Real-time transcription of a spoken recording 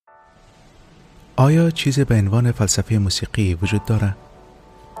آیا چیزی به عنوان فلسفه موسیقی وجود داره؟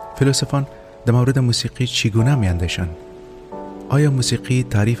 فیلسوفان در مورد موسیقی چگونه می‌اندیشند؟ آیا موسیقی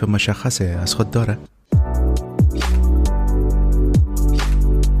تعریف مشخصی از خود داره؟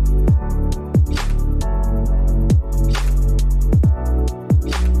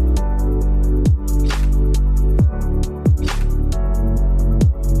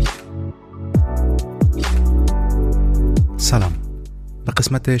 سلام، به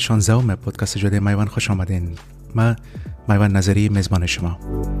قسمت 16 پادکست جدید مایوند خوش آمدین. من مایوند نظری میزبان شما.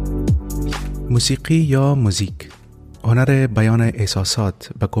 موسیقی یا موزیک هنر بیان احساسات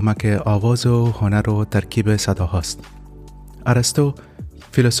به کمک آواز و هنر و ترکیب صداهاست. ارسطو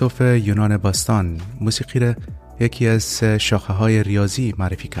فیلسوف یونان باستان موسیقی را یکی از شاخه های ریاضی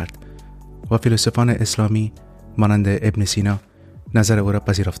معرفی کرد و فیلسوفان اسلامی مانند ابن سینا نظر او را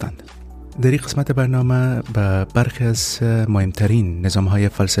پذیرفتند. در این قسمت برنامه به برخی از مهمترین نظام‌های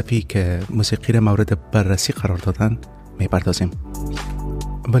فلسفی که موسیقی را مورد بررسی قرار دادن می‌پردازیم.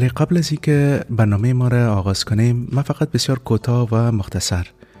 ولی قبل از اینکه برنامه ما را آغاز کنیم، ما فقط بسیار کوتاه و مختصر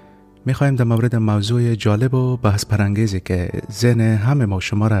می‌خوایم در مورد موضوع جالب و بحث برانگیزی که ذهن همه ما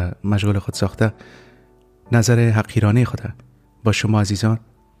شما را مشغول خود ساخته، نظر حقیرانه خود با شما عزیزان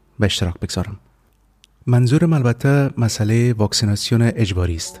به اشتراک بگذارم. منظورم البته مسئله واکسیناسیون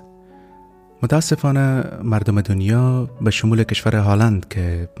اجباری است. متاسفانه مردم دنیا به شمول کشور هلند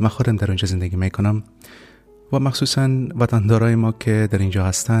که من خودم در اونجا زندگی میکنم و مخصوصاً وطندارای ما که در اینجا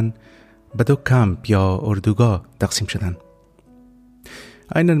هستن به دو کمپ یا اردوگاه تقسیم شدن.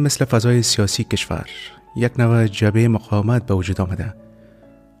 عیناً مثل فضای سیاسی کشور یک نوع جبهه مقاومت به وجود آمده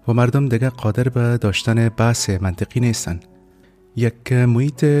و مردم دیگه قادر به داشتن بحث منطقی نیستن. یک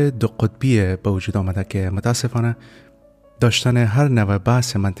محیط دو قطبی به وجود آمده که متاسفانه داشتن هر نوع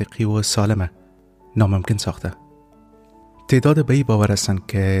بحث منطقی و سالمه ناممکن ساخته. تعداد به این باور هستند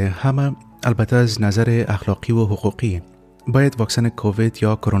که همه البته از نظر اخلاقی و حقوقی باید واکسن کووید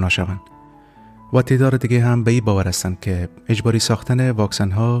یا کرونا شوند و تعداد دیگه هم به این باور هستند که اجباری ساختن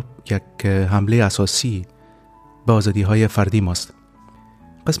واکسن ها یک حمله اساسی به آزادی های فردی ماست.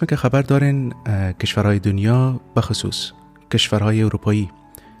 قسمی که خبر دارین کشورهای دنیا به خصوص کشورهای اروپایی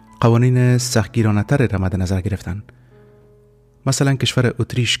قوانین سختگیرانه تر را مد نظر گرفتن. مثلا کشور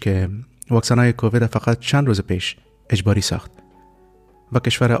اتریش که واکسن‌های کووید فقط چند روز پیش اجباری ساخت و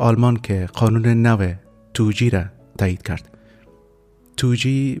کشور آلمان که قانون نو 2G را تایید کرد. 2G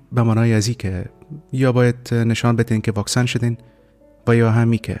به معنای ازی که یا باید نشان بدین که واکسن شدین و یا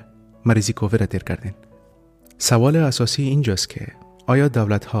همی که مریضی کووید را دیر کردین. سوال اساسی اینجاست که آیا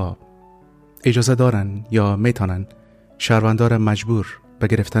دولت‌ها اجازه دارن یا میتونن شهروندان مجبور به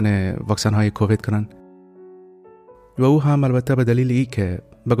گرفتن واکسن‌های کووید کنن؟ و او هم البته به دلیل ای که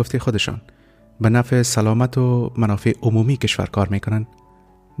به گفته خودشان به نفع سلامت و منافع عمومی کشور کار میکنن.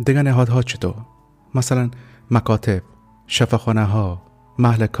 دیگر نهادها چطور؟ مثلا مکاتب، شفاخانه ها،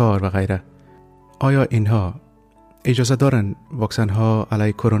 محل کار و غیره. آیا اینها اجازه دارن واکسن ها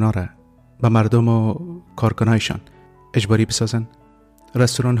علیه کرونا را به مردم و کارکنایشان اجباری بسازن؟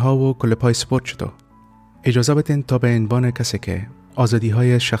 رستوران ها و کلوب های سپورت چطور؟ اجازه بدین تا به عنوان کسی که آزادی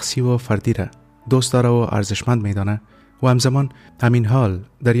های شخصی و فردی را دوست داره و ارزشمند میدانه و همزمان همین حال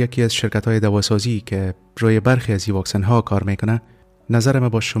در یکی از شرکت‌های دواسازی که روی برخی از این واکسن ها کار میکنه، نظر من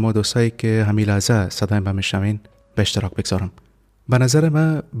با شما دوستایی که همین لحظه صدایم به میشنوین به اشتراک بگذارم. به نظر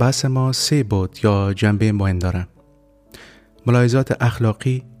من بحث ما 3 بود یا جنبه مهم داره: ملاحظات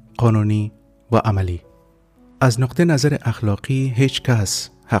اخلاقی، قانونی و عملی. از نقطه نظر اخلاقی هیچ کس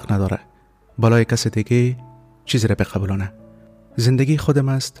حق نداره بالای کس دیگه چیزی را بقبولونه. زندگی خودم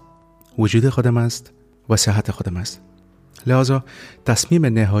است، وجود خودم است و صحت خودم است. لذا تصمیم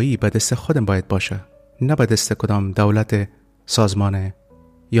نهایی به دست خودم باید باشه، نه به دست کدام دولت، سازمان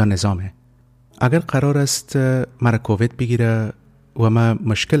یا نظامه. اگر قرار است مرا کووید بگیره و من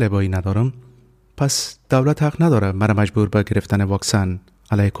مشکل با این ندارم، پس دولت حق نداره مرا مجبور به گرفتن واکسن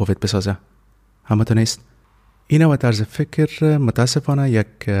علیه کووید بسازه. همه تو نیست؟ این و طرز فکر متاسفانه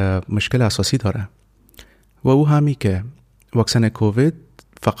یک مشکل اساسی داره و او همی که واکسن کووید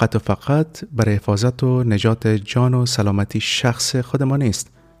فقط و فقط برای حفاظت و نجات جان و سلامتی شخص خود ما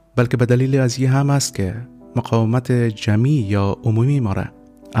نیست، بلکه به دلیل از این هم است که مقاومت جمعی یا عمومی ما را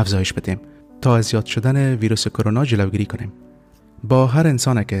افزایش بدیم تا از زیاد شدن ویروس کرونا جلوگیری کنیم. با هر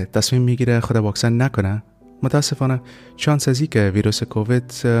انسانی که تصمیم میگیره خود واکسن نکنه، متاسفانه شانس ازی که ویروس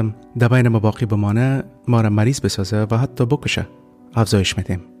کووید در بین ما باقی بمانه، ما را مریض بسازه و حتی بکشه، افزایش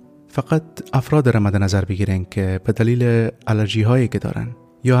میدیم. فقط افراد را مد نظر بگیرین که به دلیل الرژی هایی که دارن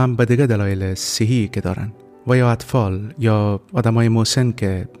یا هم به دیگه دلایل صحی که دارن و یا اطفال یا آدمای مسن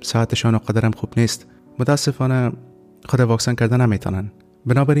که صحتشان و قدرم خوب نیست، متاسفانه خود واکسن کردن نمیتونن.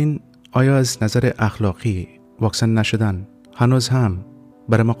 بنابراین آیا از نظر اخلاقی واکسن نشدن هنوز هم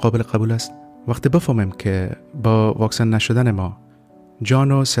برای ما قابل قبول است؟ وقتی بفهمیم که با واکسن نشدن ما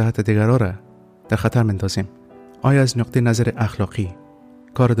جان و صحت دیگران را در خطر میندازیم، آیا از نقطه نظر اخلاقی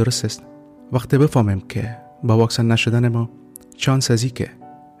کار درست است؟ وقتی بفهمیم که با واکسن نشدن ما چانس ازی که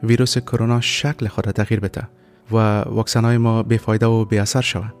ویروس کرونا شکل خود را تغییر بده و واکسن های ما بیفایده و بی اثر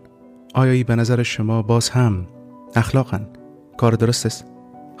شوند، آیا ای به نظر شما باز هم اخلاقاً کار درست است؟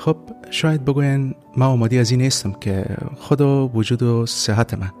 خب شاید بگوین ما آماده از این نیستم که خود و وجود و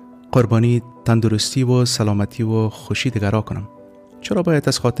صحت من قربانی تندرستی و سلامتی و خوشی دیگرا کنم. چرا باید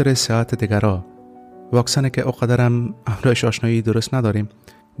از خاطر صحت دیگرا واکسنی که اوقدرم همراهش آشنایی درست نداریم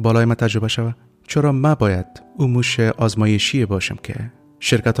بالای ما تجربه شود؟ چرا ما باید اون موش آزمایشی باشم که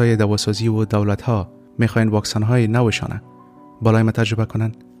شرکت‌های دواسازی و دولت‌ها میخواین واکسن‌های نوشانه بالای ما تجربه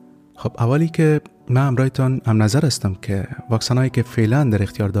کنن؟ خب اولی که من همراهتان هم نظر هستم که واکسن‌هایی که فعلا در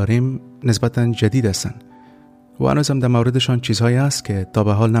اختیار داریم نسبتاً جدید هستند و هنوز هم در موردشان چیزهایی هست که تا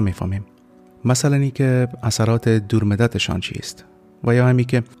به حال نمیفهمیم. مثلا این که اثرات دورمدتشان چیست و یا همی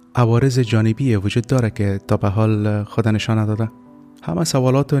که عوارض جانبی وجود داره که تا به حال خود نشان نداده. همه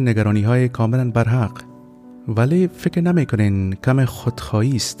سوالات و نگرانی‌های کاملا برحق، ولی فکر نمی‌کنین کم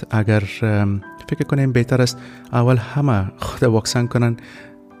خودخواهی است اگر فکر کنین بهتر است اول همه خود واکسن کنن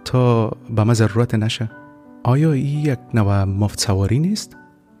تا به ما ضرورت نشه؟ آیا این یک نوع مفت سواری نیست؟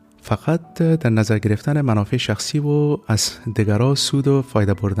 فقط در نظر گرفتن منافع شخصی و از دیگران سود و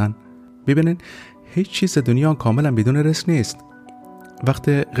فایده بردن. ببینین هیچ چیز دنیا کاملا بدون ریسک نیست.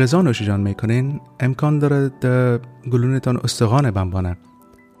 وقتی غذا نوشیدن میکنین امکان داره در گلونتان استخوان بمبانه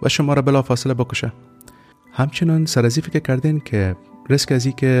و شما را بلا فاصله بکشه. همچنان سرازی فکر کردین که ریسک از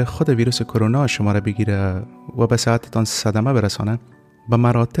این که خود ویروس کرونا شما را بگیره و به صحتتان صدمه برسانه به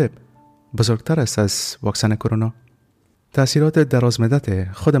مراتب بزرگتر است از واکسن کرونا؟ تأثیرات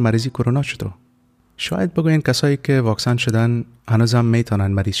درازمدت خود مریضی کرونا چطور؟ شاید بگوین کسایی که واکسن شدن هنوز هم میتونن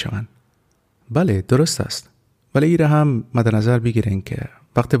مریض شون. بله درست است، ولی ایره هم مد نظر بگیرین که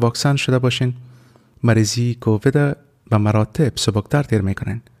وقتی واکسن شده باشین مریضی کووید به مراتب سبکتر تیر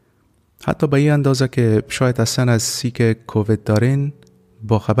میکنین. حتی به این اندازه که شاید اصلا از سی که کووید دارین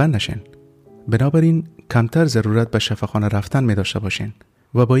با خبر نشین. بنابراین کمتر ضرورت به شفاخانه رفتن می داشته باشین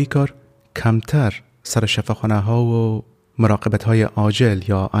و با این کار کمتر سر شفاخانه ها و مراقبت های عاجل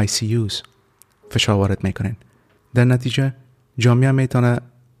یا ICUs فشار وارد می کنین. در نتیجه جامعه می تونه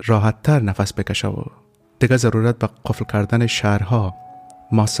راحت تر نفس بکشه و دیگه ضرورت به قفل کردن شهرها،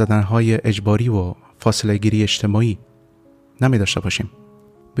 ماسک زدن های اجباری و فاصله گیری اجتماعی نمی داشته باشیم.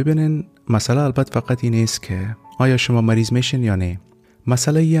 ببینین مسئله البته فقط این نیست که آیا شما مریض میشین یا نه.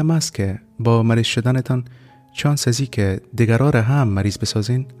 مسئله ای هم است که با مریض شدنتان چانس ازی که دیگران را هم مریض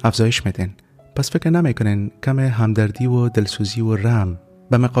بسازین افزایش میدین. پس فکر نمیکنین کم همدردی و دلسوزی و رحم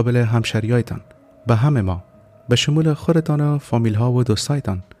به مقابل همشریایتان به همه ما به شمول خودتان و فامیل ها و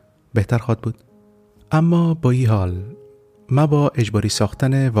دوستایتان بهتر خواهد بود؟ اما با این حال من با اجباری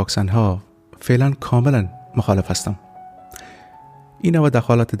ساختن واکسن ها فعلا کاملا مخالف هستم. این نوع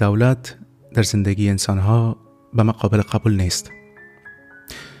دخالت دولت در زندگی انسان ها به من قابل قبول نیست.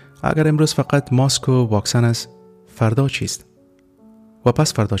 اگر امروز فقط ماسک و واکسن است، فردا چیست؟ و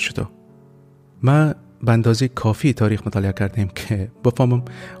پس فردا چطور؟ من به اندازه کافی تاریخ مطالعه کردم که بفهمم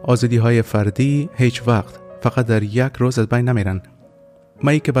آزادی های فردی هیچ وقت فقط در یک روز از بین نمیرن.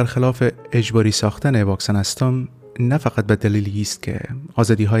 من که برخلاف اجباری ساختن واکسن هستم نه فقط به دلیلی است که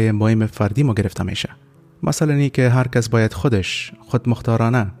آزادی های مهم فردی ما گرفته میشه. مثلا این که هر کس باید خود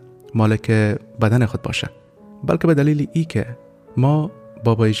مختارانه مالک بدن خود باشه، بلکه به دلیل ای که ما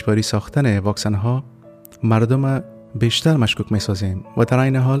با اجباری ساختن واکسن ها مردم بیشتر مشکوک میسازیم و در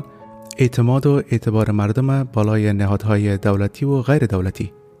این حال اعتماد و اعتبار مردم بالای نهادهای دولتی و غیر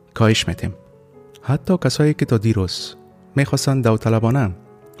دولتی کاهش میدیم. حتی کسایی که تا دیروز میخواستن داوطلبانه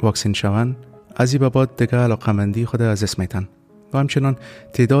واکسین شون از این بابت دیگه علاقمندی خود از دست میدن و همچنان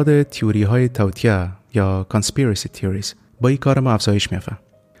تعداد تئوری های توطئه یا conspiracy theories با این کار ما افزایش میافته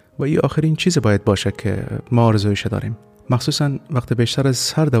و این آخرین چیز باید باشه که ما آرزویش داریم، مخصوصا وقتی بیشتر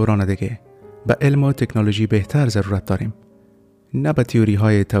از هر دوران دیگه به علم و تکنولوژی بهتر ضرورت داریم، نه به تئوری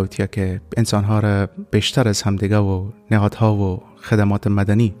های توطئه که انسانها را بیشتر از همدیگه و نهادها و خدمات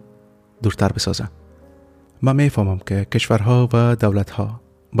مدنی دورتر بسازه. من میفهمم که کشورها و دولتها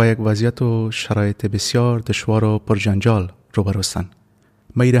با یک وضعیت و شرایط بسیار دشوار و پرجنجال روبرو هستند.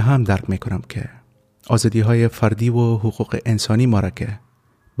 من ایره هم درک میکنم که آزادی های فردی و حقوق انسانی ما را که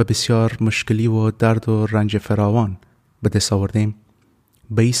به بسیار مشکلی و درد و رنج فراوان به دست آوردیم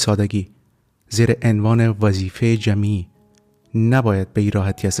به این سادگی زیر عنوان وظیفه جمعی نباید به این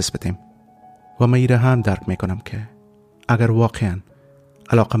راحتی از دست بدیم. و من ایره هم درک میکنم که اگر واقعا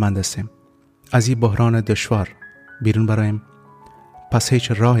علاقمند هستیم از این بحران دشوار بیرون برایم، پس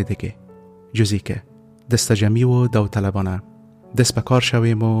هیچ راه دیگه جزی که دستجمی و داوطلبانه دست به کار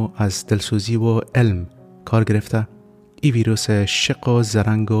شویم و از دلسوزی و علم کار گرفته ای ویروس شق و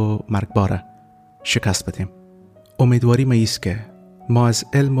زرنگ و مرگباره شکست بدیم. امیدواری ما ایست که ما از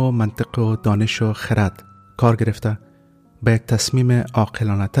علم و منطق و دانش و خرد کار گرفته به یک تصمیم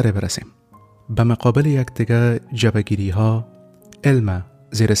عاقلانه تر برسیم. به مقابل یک دیگه جبه‌گیری ها، علم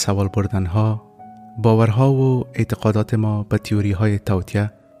زیر سوال بردن ها، باورها و اعتقادات ما به تئوری های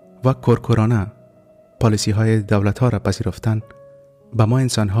توطئه و کرکرانه پالیسی های دولت ها را پذیرفتن به ما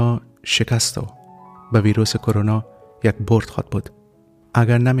انسان ها شکست و به ویروس کرونا یک برد خواهد بود.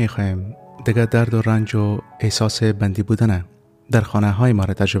 اگر نمیخوایم دیگه درد و رنج و احساس بندی بودن در خانه های ما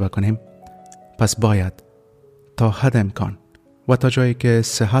را تجربه کنیم، پس باید تا حد امکان و تا جایی که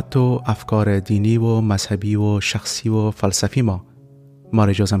صحت و افکار دینی و مذهبی و شخصی و فلسفی ما را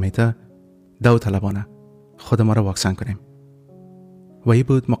اجازه میده داوطلبانه خود ما را واکسن کنیم. و این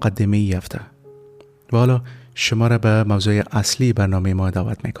بود مقدمه ای هفته. و حالا شما را به موضوع اصلی برنامه ما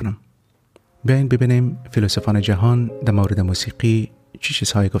دعوت میکنم. بیاین ببینیم فیلسوفان جهان در مورد موسیقی چی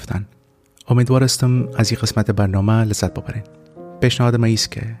چیزهایی گفتن. امیدوار هستم از این قسمت برنامه لذت ببرین. پیشنهاد ما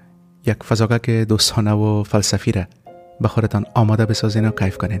ایست که یک فضاگک دوستانه و فلسفی را به خودتان آماده بسازین و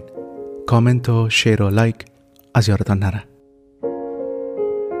کیف کنین. کامنت و شیر و لایک از یادتان نره.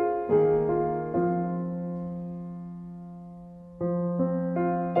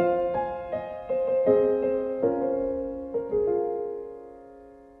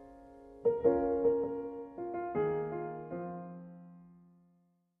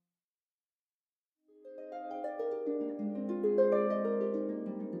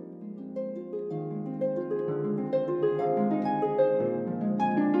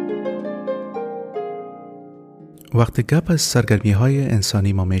 وقتی گپ از سرگرمی های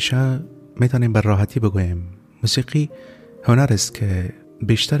انسانی ما میشه، میتونیم بر راحتی بگوییم موسیقی هنر است که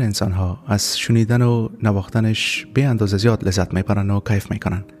بیشتر انسان ها از شنیدن و نواختنش به اندازه زیاد لذت میبرن و کیف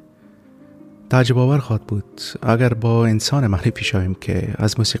میکنن. تعجب آور خواهد بود اگر با انسان معرفی شویم که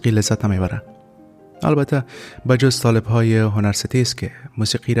از موسیقی لذت نمیبره. البته بجز طالب های هنرستی است که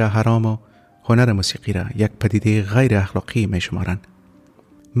موسیقی را حرام و هنر موسیقی را یک پدیده غیر اخلاقی میشمارن.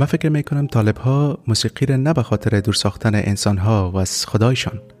 من فکر میکنم طالب ها موسیقی را نه به خاطر دور ساختن انسان ها و از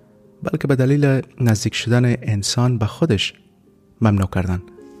خدایشان، بلکه به دلیل نزدیک شدن انسان به خودش ممنوع کردن.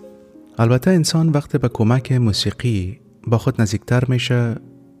 البته انسان وقتی به کمک موسیقی با خود نزدیکتر میشه،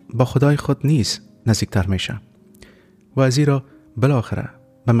 با خدای خود نیز نزدیکتر میشه و از این را بالاخره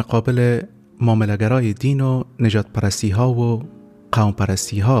به مقابل معامله‌گرای دین و نجات پرستی ها و قوم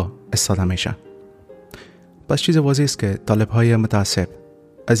پرستی ها استاده میشه. پس چیز واضح است که طالب های متعصب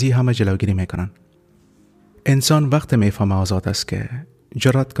از این همه جلوگیری میکنن. انسان وقت میفهمه آزاد است که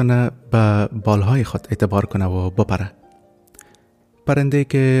جرأت کنه به بالهای خود اعتبار کنه و بپره. پرنده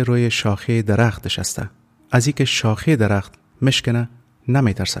که روی شاخه درخت نشسته از این که شاخه درخت مشکنه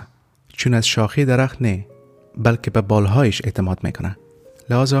نمیترسه، چون از شاخه درخت نه بلکه به بالهایش اعتماد میکنه.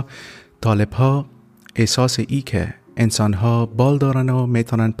 لذا طالب ها احساس ای که انسان ها بال دارن و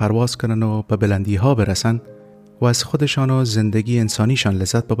میتونن پرواز کنن و به بلندی ها برسن و از خودشان و زندگی انسانیشان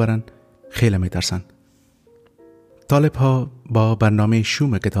لذت ببرن خیلی میترسن. طالب ها با برنامه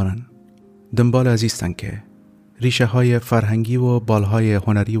شومه که دارن دنبال عزیزتن که ریشه های فرهنگی و بالهای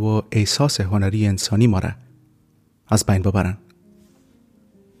هنری و احساس هنری انسانی ما را از بین ببرن.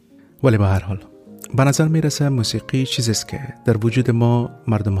 ولی به هر حال به نظر میرسه موسیقی چیزیست که در وجود ما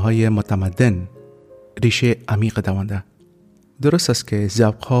مردم های متمدن ریشه عمیق دوانده. درست است که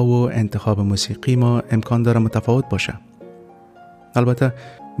ذوق‌ها و انتخاب موسیقی ما امکان داره متفاوت باشه. البته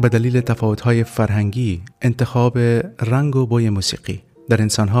به دلیل تفاوت‌های فرهنگی انتخاب رنگ و بوی موسیقی در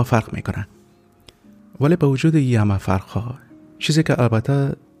انسان‌ها فرق می‌کنه. ولی با وجود این همه فرق‌ها، چیزی که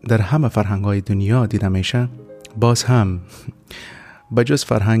البته در همه فرهنگ‌های دنیا دیده میشه، باز هم بجز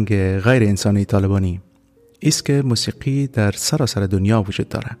فرهنگ غیر انسانی طالبانی است که موسیقی در سراسر دنیا وجود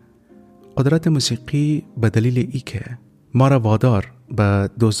داره. قدرت موسیقی به دلیل ای که ما را وادار به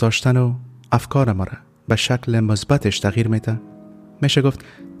دوست داشتن و افکار ما را به شکل مثبتش تغییر میده، میشه گفت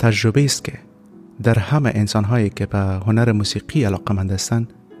تجربه است که در همه انسان‌هایی که به هنر موسیقی علاقه‌مند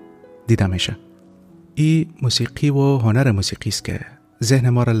هستند دیده میشه. این موسیقی و هنر موسیقی است که ذهن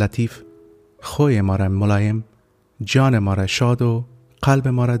ما را لطیف، خوی ما را ملایم، جان ما را شاد و قلب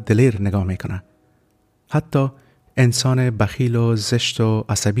ما را دلیر نگاه میکنه. حتی انسان بخیل و زشت و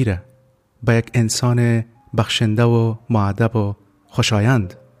عصبی را به یک انسان بخشنده و مؤدب و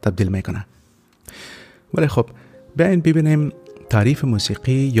خوشایند تبدیل میکنه. ولی خب بیاین ببینیم تعریف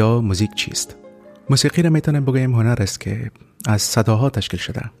موسیقی یا موزیک چیست. موسیقی را میتونیم بگوییم هنر است که از صداها تشکیل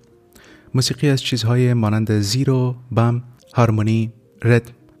شده. موسیقی از چیزهای مانند زیر و بم، هارمونی،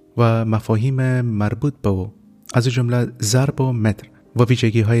 ریتم و مفاهیم مربوط به او از جمله ضرب و متر و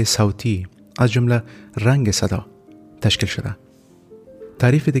ویژگی‌های صوتی از جمله رنگ صدا تشکیل شده.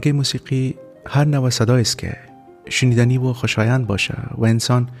 تعریف دیگه موسیقی هر نوع صدایی است که شنیدنی و خوشایند باشه و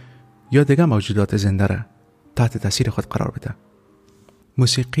انسان یا دیگه موجودات زنده را تحت تاثیر خود قرار بده.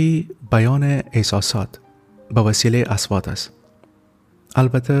 موسیقی بیان احساسات با وسیله اصوات است.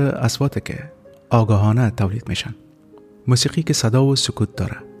 البته اصواتی که آگاهانه تولید میشن. موسیقی که صدا و سکوت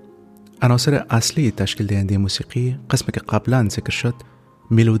داره. عناصر اصلی تشکیل دهنده موسیقی قسمی که قبلا ذکر شد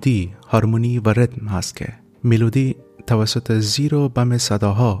ملودی، هارمونی و ریتم هست که ملودی توسط زیر و بم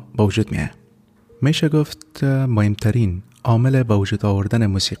صداها به وجود میاد. میشه گفت مهمترین عامل به وجود آوردن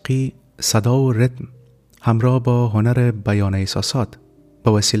موسیقی صدا و ریتم همراه با هنر بیان احساسات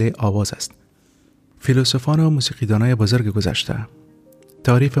به وسیله آواز است. فیلسوفان و موسیقیدانای بزرگ گذشته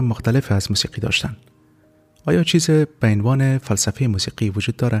تعریف مختلف از موسیقی داشتن. آیا چیز به عنوان فلسفه موسیقی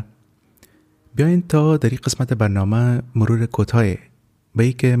وجود داره؟ بیاین تا در این قسمت برنامه مرور کوتاه به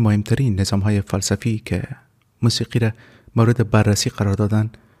ای که مهمترین نظام‌های فلسفی که موسیقی را مورد بررسی قرار دادن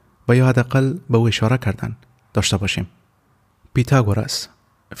و یا حداقل به او اشاره کردن داشته باشیم. پیتاگوراس،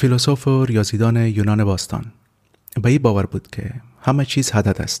 فیلسوف و ریاضیدان یونان باستان، به این باور بود که همه چیز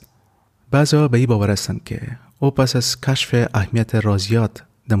عدد است. بعضا به این باور هستند که او پس از کشف اهمیت ریاضیات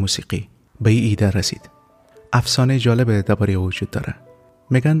در موسیقی به این ایده رسید. افسانه جالب درباره وجود داره.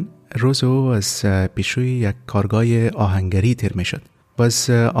 میگن روز او از پیشوی یک کارگاه آهنگری تیر میشد و از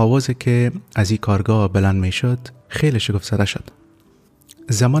آوازی که از این کارگاه بلند میشد خیلی شگفت زده شد.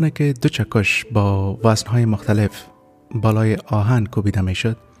 زمانی که دو چکش با وزنهای مختلف بالای آهن کوبیده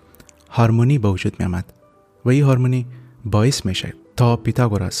میشد هارمونی به وجود می آمد و این هارمونی باعث میشه تا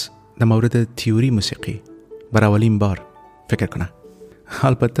پیتاگوراس در مورد تئوری موسیقی بر اولین بار فکر کنه.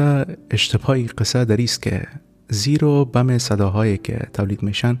 البته اشتباهی قصه در است که زیر و بم صداهایی که تولید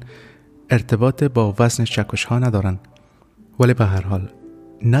میشن ارتباط با وزن چکش ها ندارن، ولی به هر حال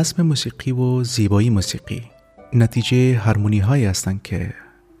نظم موسیقی و زیبایی موسیقی نتیجه هارمونی هایی هستند که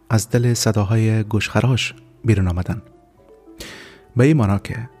از دل صداهای گوشخراش بیرون آمدن. به این معنا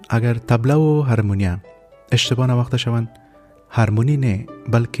که اگر طبله و هارمونیم اشتباه نواخته شوند، هارمونی نه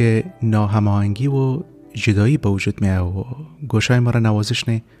بلکه ناهماهنگی و جدایی به وجود میاد و گوشهای ما را نوازش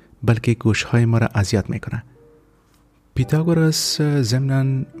نه بلکه گوشهای ما را اذیت میکنه. پیتاگوراس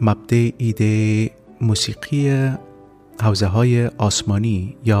ضمناً مبدأ ایده موسیقی حوزه های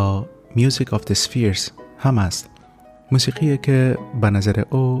آسمانی یا Music of the Spheres هم است. موسیقی که به نظر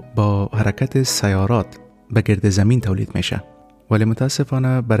او با حرکت سیارات به گرد زمین تولید میشه، ولی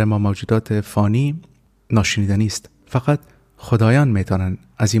متاسفانه برای ما موجودات فانی ناشنیدنی است. فقط خدایان میتونن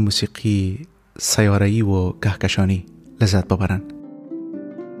از این موسیقی سیاره‌ای و کهکشانی لذت ببرن.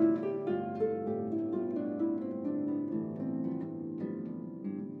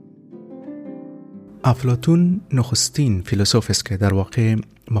 افلاطون نخستین فیلسوف است که در واقع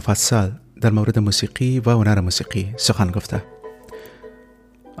مفصل در مورد موسیقی و هنر موسیقی سخن گفته.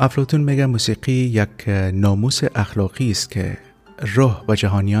 افلاطون میگه موسیقی یک ناموس اخلاقی است که روح و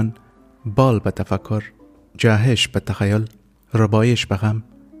جهانیان بال به تفکر، جهش به تخیل، ربایش به غم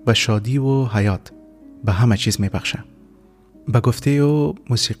و شادی و حیات به همه چیز میبخشه. به گفته او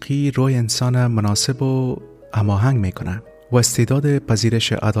موسیقی روح انسان مناسب و هماهنگ میکنه و استعداد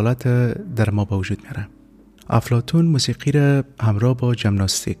پذیرش عدالت در ما به وجود میاره. افلاطون موسیقی را همراه با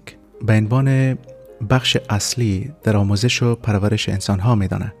ژیمناستیک به عنوان بخش اصلی در آموزش و پرورش انسان ها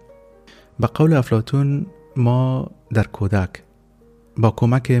میدانه. به قول افلاطون ما در کودک با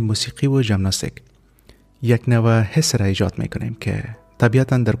کمک موسیقی و ژیمناستیک یک نوع حس را ایجاد میکنیم که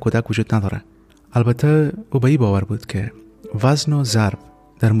طبیعتاً در کودک وجود نداره. البته او به این باور بود که وزن و ضرب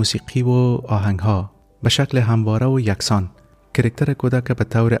در موسیقی و آهنگ ها به شکل همواره و یکسان کاراکتر کودک به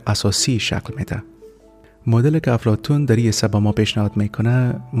طور اساسی شکل میده. مدل که افلاطون در این سبب ما پیشنهاد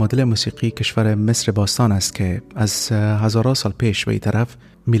میکنه مدل موسیقی کشور مصر باستان است که از هزاران سال پیش به این طرف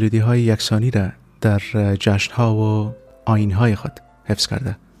ملودی های یکسانی را در جشن ها و آیین های خود حفظ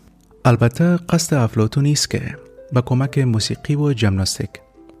کرده. البته قصد افلاطون است که با کمک موسیقی و ژیمناستیک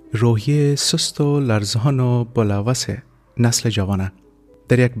روحیه سست و لرزان و بلوث نسل جوانه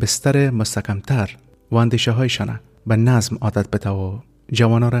در یک بستر مستحکمتر و اندیشه هایشان به نظم عادت بده و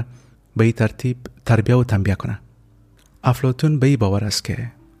جوانا را به این ترتیب تربیه و تنبیه کنه. افلاطون به این باور است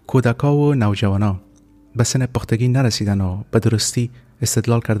که کودکا و نوجوانا به سن پختگی نرسیدن و به درستی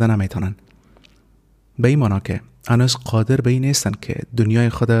استدلال کردن نمیتونن. به این معنا که هنوز قادر به این نیستن که دنیای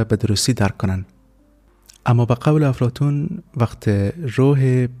خود به درستی درک کنن. اما به قول افلاطون وقت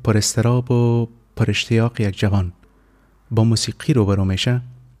روح پر اضطراب و پر اشتیاق یک جوان با موسیقی روبرو میشه،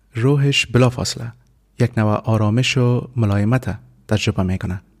 روحش بلافاصله یک نوع آرامش و ملایمت تجربه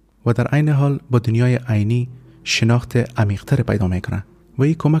میکنه و در عین حال با دنیای عینی شناخت عمیق‌تر پیدا میکنه و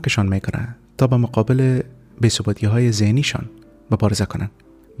این کمکشان میکنه تا به مقابل بی‌ثباتی‌های ذهنیشان مبارزه کنن.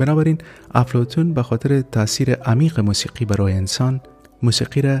 بنابراین افلاطون به خاطر تأثیر عمیق موسیقی برای انسان،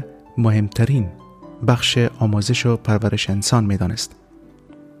 موسیقی را مهمترین بخش آموزش و پرورش انسان میدانست.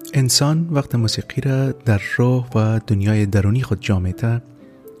 انسان وقت موسیقی را در روح و دنیای درونی خود جا میده،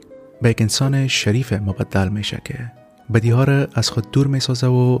 به یک انسان شریف مبدل میشه که بدیها را از خود دور میسازه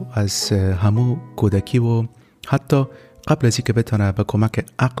و از همو کودکی و حتی قبل از اینکه بتونه به کمک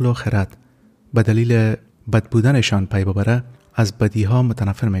عقل و خرد به دلیل بد بودنشان پی ببره، از بدیها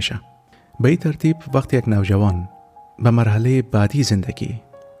متنفر میشه. به این ترتیب وقتی یک نوجوان به مرحله بعدی زندگی،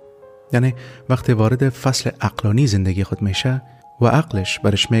 یعنی وقتی وارد فصل عقلانی زندگی خود میشه و عقلش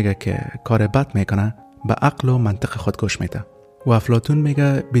برش میگه که کار بد میکنه، به عقل و منطق خود گوش میده. و افلاطون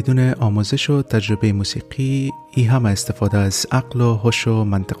میگه بدون آموزش و تجربه موسیقی ای همه استفاده از عقل و هوش و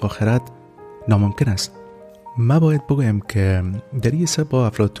منطق و خرد ناممکن است. ما باید بگویم که در این سه با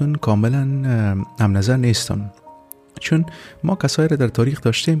افلاطون کاملا هم نظر نیستم، چون ما کسایی را در تاریخ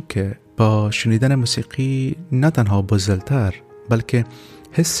داشتیم که با شنیدن موسیقی نه تنها بزدلتر بلکه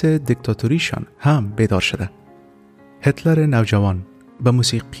حس دیکتاتوریشان هم بیدار شده. هتلر نوجوان به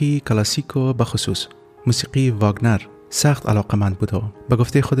موسیقی کلاسیک و به خصوص موسیقی واگنر سخت علاقمند بود و به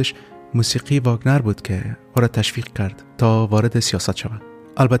گفته خودش موسیقی واگنر بود که او را تشویق کرد تا وارد سیاست شود.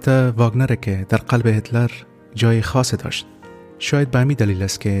 البته واگنر که در قلب هتلر جای خاصی داشت. شاید به همین دلیل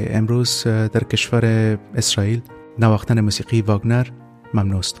است که امروز در کشور اسرائیل نواختن موسیقی واگنر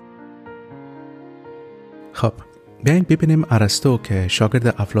ممنوع است. خب بیاین ببینیم ارسطو که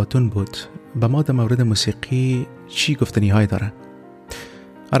شاگرد افلاطون بود به ما در مورد موسیقی چی گفتنی های داره.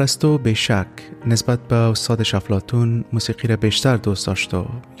 ارسطو به شک نسبت به استادش افلاطون موسیقی را بیشتر دوست داشت و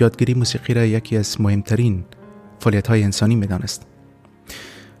یادگیری موسیقی را یکی از مهمترین فعالیت های انسانی میدانست.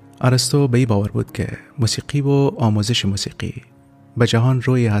 ارسطو به این باور بود که موسیقی و آموزش موسیقی به جهان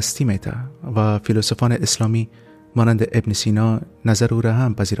روی هستی میده و فیلسوفان اسلامی مانند ابن سینا نظر او را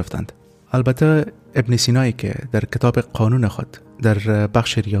هم پذیرفتند. البته ابن سینایی که در کتاب قانون خود در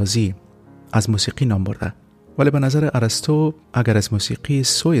بخش ریاضی از موسیقی نام برده، ولی به نظر ارسطو اگر از موسیقی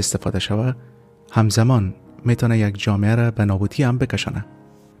سوء استفاده شود همزمان میتونه یک جامعه را به نابودی هم بکشانه.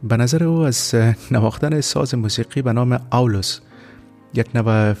 به نظر او از نواختن ساز موسیقی به نام آولوس، یک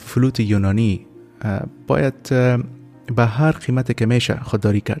نوع فلوت یونانی، باید به هر قیمت که میشه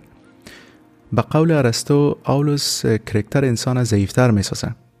خودداری کرد. به قول ارسطو آولوس کرکتر انسان ضعیفتر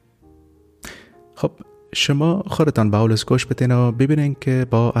میسازه. خب شما خودتان به آولوس گوش بدین و ببینین که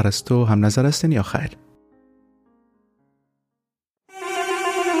با ارسطو هم نظر هستین یا خیر.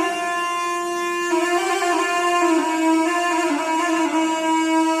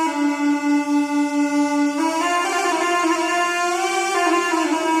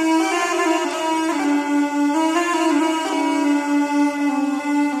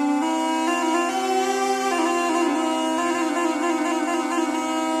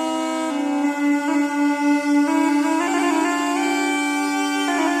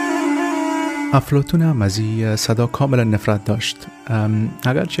 افلاطون هم از این صدا کاملا نفرت داشت،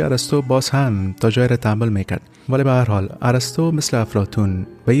 اگرچه ارسطو باز هم تا جای را تحمل میکرد، ولی به هر حال ارسطو مثل افلاطون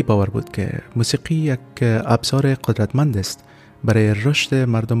به این باور بود که موسیقی یک ابزار قدرتمند است برای رشد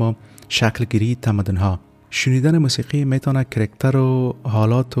مردم و شکلگیری تمدن‌ها. شنیدن موسیقی میتونه کرکتر و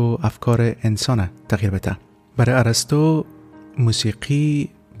حالات و افکار انسان تغییر بده. برای ارسطو موسیقی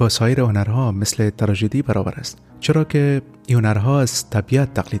با سایر هنرها مثل تراژدی برابر است، چرا که این هنرها از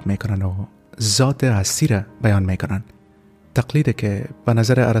طبیعت تقلید میکنن و ذات هستی را بیان میکنن. تقلیدی که به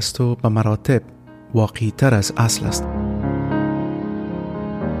نظر ارسطو به مراتب واقعی تر از اصل است.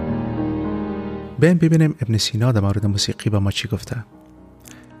 بیاین ببینیم ابن سینا در مورد موسیقی با ما چی گفته.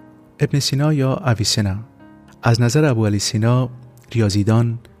 ابن سینا یا اویسنا از نظر ابو علی سینا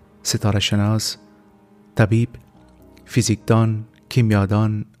ریاضیدان، ستاره شناس، طبیب، فیزیکدان،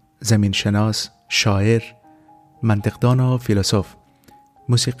 کیمیادان، زمین شناس، شاعر، منطقدان و فیلسوف.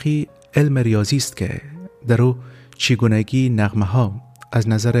 موسیقی علم ریاضی است که در او چگونگی نغمه ها از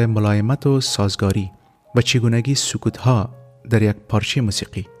نظر ملایمت و سازگاری و چگونگی سکوت ها در یک پارچه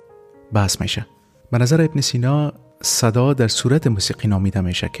موسیقی بحث میشه. به نظر ابن سینا صدا در صورت موسیقی نامیده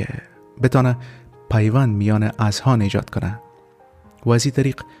میشه که بتونه پیوند میان اذهان ایجاد کنه و از این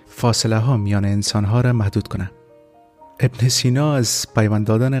طریق فاصله ها میان انسان ها را محدود کنه. ابن سینا از پیوند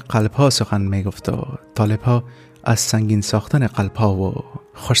دادن قلب ها سخن میگفت و طالب ها از سنگین ساختن قلب ها و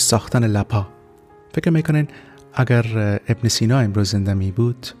خوش ساختن لب ها. فکر میکنین اگر ابن سینا امروز زنده می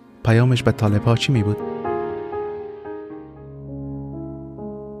بود پیامش به طالب ها چی می بود؟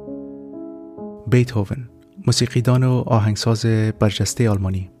 بیتهوون، موسیقیدان و آهنگساز برجسته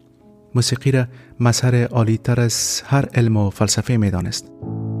آلمانی، موسیقی را مظهر عالی‌تر از هر علم و فلسفه می‌دانست.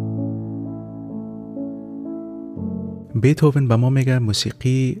 بیتهوون به ما میگه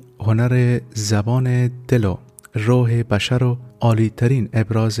موسیقی هنر زبان دل و روح بشر و عالی‌ترین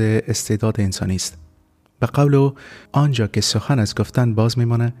ابراز استعداد انسانی است. به قول او آنجا که سخن از گفتن باز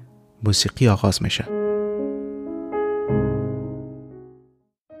میمانه موسیقی آغاز میشه.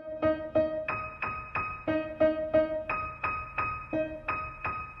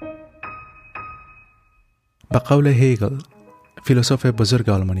 به قول هگل، فیلسوف بزرگ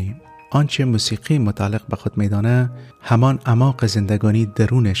آلمانی، آنچه موسیقی متعلق به خود میدانه همان اعماق زندگانی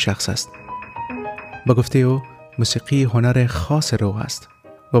درون شخص است. با گفته او موسیقی هنر خاص روح است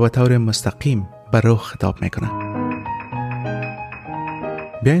و به طور مستقیم به روح خطاب میکنه.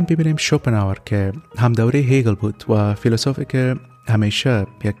 بیاین ببینیم شوپنهاور که هم دوره هگل بود و فیلسوفی که همیشه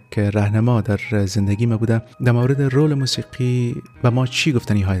یک راهنما در زندگی ما بوده، در مورد رول موسیقی به ما چی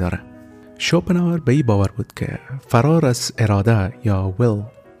گفتنی های داره. شوپنهاور به این باور بود که فرار از اراده یا ویل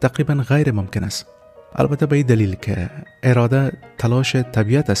تقریبا غیر ممکن است. البته به این دلیل که اراده تلاش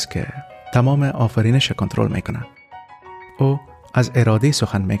طبیعت است که تمام آفرینش کنترل میکنه. او از اراده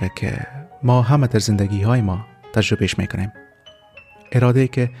سخن میگه که ما همه در زندگی های ما تجربهش میکنیم. اراده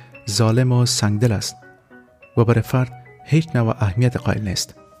که ظالم و سنگدل است و برای فرد هیچ نوع اهمیت قائل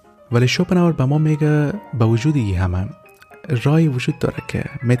نیست. ولی شوپنهاور به ما میگه با وجود این همه راهی وجود داره که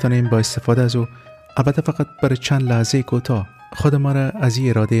میتونیم با استفاده از او، البته فقط برای چند لحظه کوتاه، خود ما را از این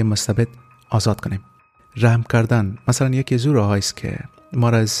اراده مستبد آزاد کنیم. رحم کردن مثلا یکی از راه‌هایی است که ما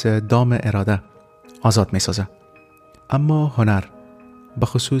را از دام اراده آزاد میسازه. اما هنر، به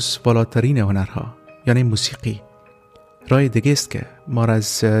خصوص بالاترین هنرها یعنی موسیقی، راه دیگه است که ما را از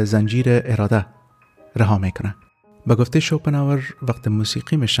زنجیر اراده رها میکنه. به گفته شوپنهاور وقت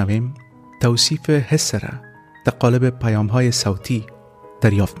موسیقی میشنویم توصیف حس را در قالب پیام‌های صوتی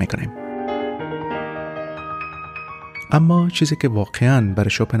دریافت میکنیم. اما چیزی که واقعاً برای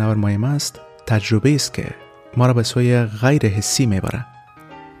شوپنهاور مهم است تجربه است که ما را به سوی غیر حسی میبره.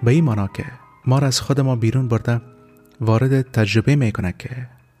 به این معنا که ما را از خود ما بیرون برده وارد تجربه میکنه که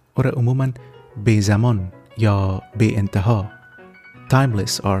او را عموماً بی زمان یا بی انتها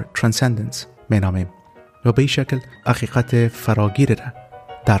timeless or transcendence مینامیم و به این شکل حقیقت فراگیر را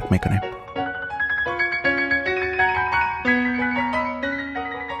درک میکنیم.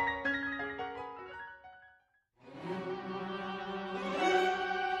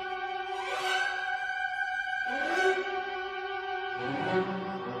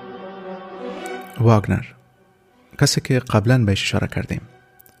 واگنر، کسی که قبلا بهش اشاره کردیم،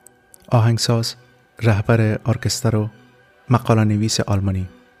 آهنگساز، رهبر ارکستر و مقاله نویس آلمانی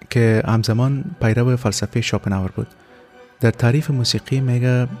که همزمان پیرو فلسفه شوپنهاور بود، در تعریف موسیقی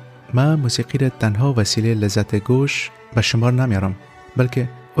میگه من موسیقی را تنها وسیله لذت گوش به شمار نمیارم، بلکه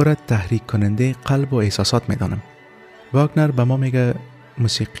او را تحریک کننده قلب و احساسات میدانم. واگنر به ما میگه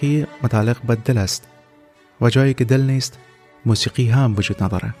موسیقی متعلق به دل است و جایی که دل نیست موسیقی هم وجود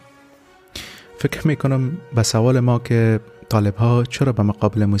نداره. فکر میکنم به سوال ما که طالب ها چرا به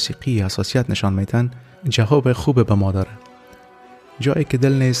مقابل موسیقی حساسیت نشان میدن جواب خوب به ما داره. جایی که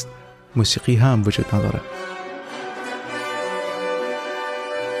دل نیست موسیقی هم وجود نداره.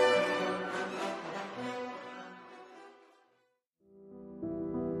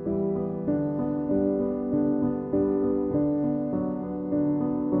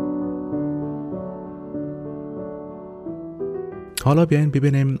 حالا بیاین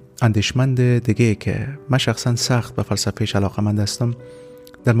ببینیم اندیشمند دیگه که من شخصا سخت به فلسفهش علاقه‌مند هستم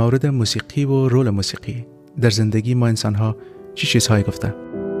در مورد موسیقی و رول موسیقی در زندگی ما انسان‌ها چی چیزهایی گفته.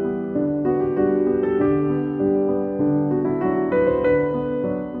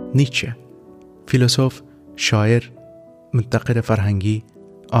 نیچه، فیلسوف، شاعر، منتقد فرهنگی،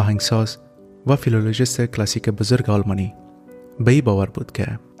 آهنگساز و فیلولوژیست کلاسیک بزرگ آلمانی به این باور بود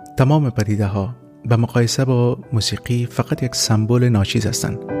که تمام پدیده‌ها به مقایسه با موسیقی فقط یک سمبل ناچیز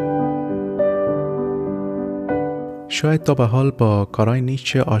هستند. شاید تا به حال با کارهای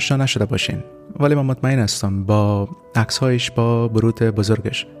نیچه آشنا نشده باشین، ولی من مطمئن هستم با عکس‌هایش با بروت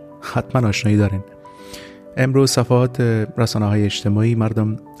بزرگش حتما آشنایی دارین. امروز صفحات رسانه‌های اجتماعی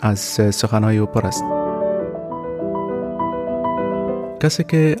مردم از سخنهای او پر است. کسی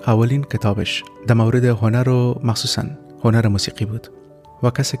که اولین کتابش در مورد هنر و مخصوصاً هنر موسیقی بود و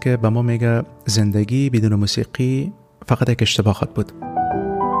کسی که به ما میگه زندگی بدون موسیقی فقط یک اشتباه خود بود.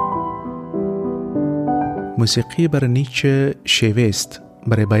 موسیقی برای نیچه شیوه است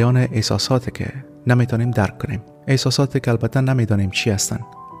برای بیان احساساتی که نمیتونیم درک کنیم، احساساتی که البته نمیدانیم چی هستن.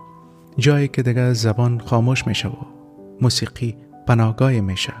 جایی که دیگه زبان خاموش میشه و موسیقی پناهگاه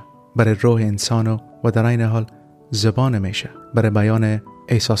میشه برای روح انسان و در این حال زبان میشه برای بیان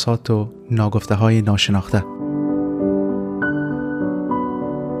احساسات و ناگفته های ناشناخته.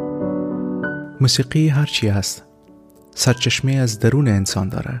 موسیقی هرچی هست سرچشمه از درون انسان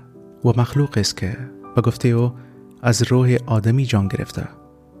داره و مخلوق است که به گفته او از روح آدمی جان گرفته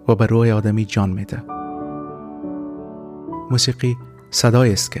و به روح آدمی جان میده. موسیقی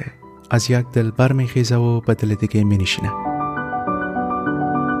صدایی است که از یک دل برمیخیزه و به دل دیگه مینشینه.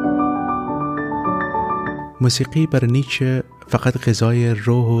 موسیقی بر نیچه فقط غذای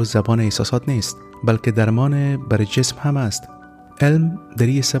روح و زبان احساسات نیست، بلکه درمان بر جسم هم است. علم در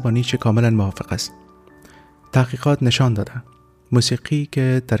این سه با نیچه کاملا موافق است. تحقیقات نشان داده موسیقی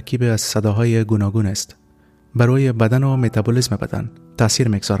که ترکیب از صداهای گوناگون است برای بدن و متابولیسم بدن تأثیر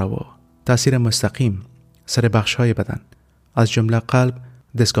میگذاره و تأثیر مستقیم سر بخش‌های بدن از جمله قلب،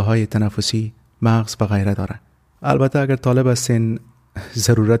 دستگاه‌های تنفسی، مغز و غیره داره. البته اگر طالب هستین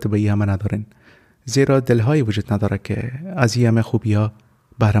ضرورت به این همه ندارین، زیرا دلهایی وجود نداره که از این همه خوبی‌ها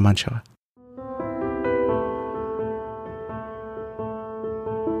بهره مند شود.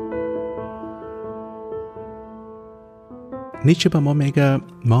 نیچه به ما میگه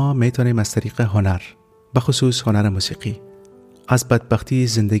ما میتونیم از طریق هنر، به خصوص هنر موسیقی، از بدبختی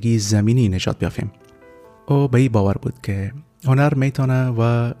زندگی زمینی نجات بیافیم. او به این باور بود که هنر میتونه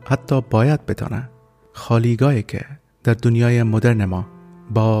و حتی باید بتونه خالیگاهی که در دنیای مدرن ما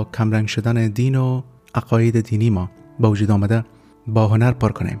با کمرنگ شدن دین و عقاید دینی ما با وجود آمده با هنر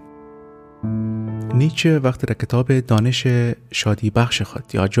پر کنیم. نیچه وقتی در کتاب دانش شادی بخش خود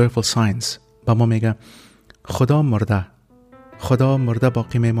یا Joyful Science با ما میگه خدا مرده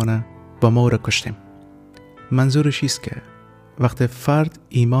باقی میمانه و ما او را کشتیم. منظورش است که وقتی فرد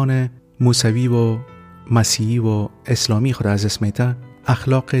ایمان موسوی و مسیحی و اسلامی خود از دست میده،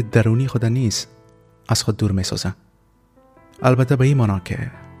 اخلاق درونی خود نیست از خود دور میسازه. البته به این معنی که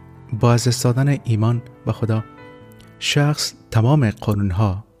با از دست دادن ایمان به خدا شخص تمام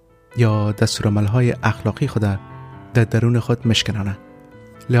قانونها یا دستورالعمل‌های اخلاقی خود در درون خود مشکنانه.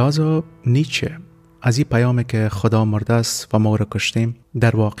 لذا نیچه از این پیامه که خدا مرده است و ما را کشتیم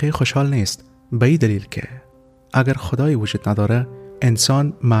در واقع خوشحال نیست، به این دلیل که اگر خدایی وجود نداره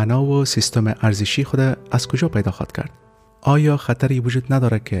انسان معنا و سیستم ارزشی خود از کجا پیدا خواهد کرد؟ آیا خطری وجود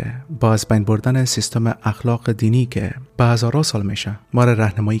نداره که با از بین بردن سیستم اخلاق دینی که به هزاران سال میشه ما را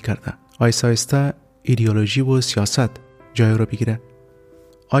راهنمایی کرده آیسته آیسته ایدئولوژی و سیاست جای رو بگیره؟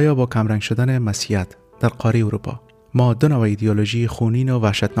 آیا با کمرنگ شدن مسیحیت در قاره اروپا ما دو نوع ایدئولوژی خونین و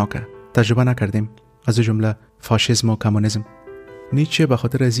وحشتناک تجربه نکردیم، از جمله فاشیسم و کمونیسم؟ نیچه به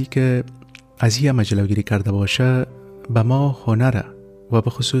خاطر از اینکه از این جلوگیری کرده باشه به ما هنر و به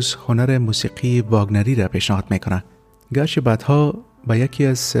خصوص هنر موسیقی واگنری را پیشنهاد میکنه، گرچه بعدها به یکی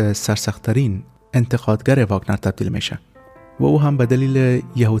از سرسخت‌ترین انتقادگر واگنر تبدیل میشه و او هم به دلیل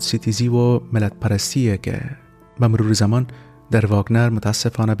یهود ستیزی و ملت پرستیه که به مرور زمان در واگنر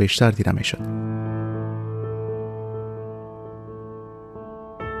متاسفانه بیشتر دیده میشد.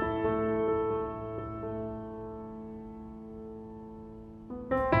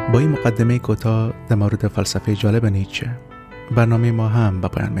 با این مقدمه کوتاه در مورد فلسفه جالب نیچه برنامه ما هم به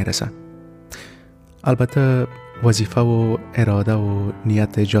پایان میرسه. البته وظیفه و اراده و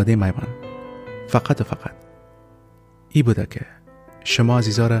نیت جاده مایوند فقط ای بوده که شما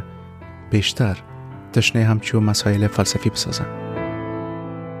عزیزا را بیشتر تشنه همچون مسائل فلسفی بسازن.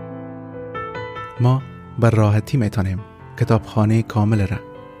 ما بر راحتی میتونیم کتابخانه کامل را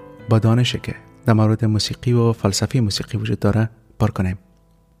با دانشی که در مورد موسیقی و فلسفه موسیقی وجود داره پر کنیم.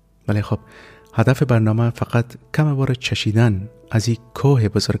 ولی خب هدف برنامه فقط کم بار چشیدن از این کوه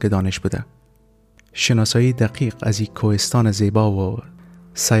بزرگ دانش بوده. شناسایی دقیق از این کوهستان زیبا و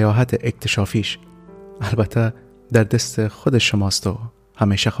سیاحت اکتشافیش البته در دست خود شماست و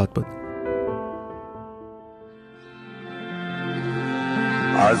همیشه خواهد بود.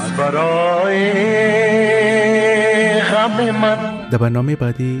 از برای غم من در برنامه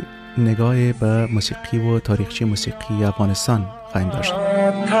بعدی نگاهی به موسیقی و تاریخچه موسیقی افغانستان خواهیم داشت.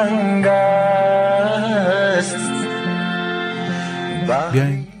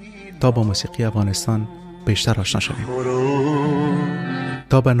 بیاین تا با موسیقی افغانستان بیشتر آشنا شویم.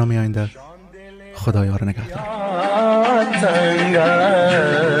 تا برنامه آینده، خدایا رو نگهدار.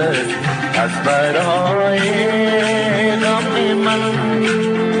 از برای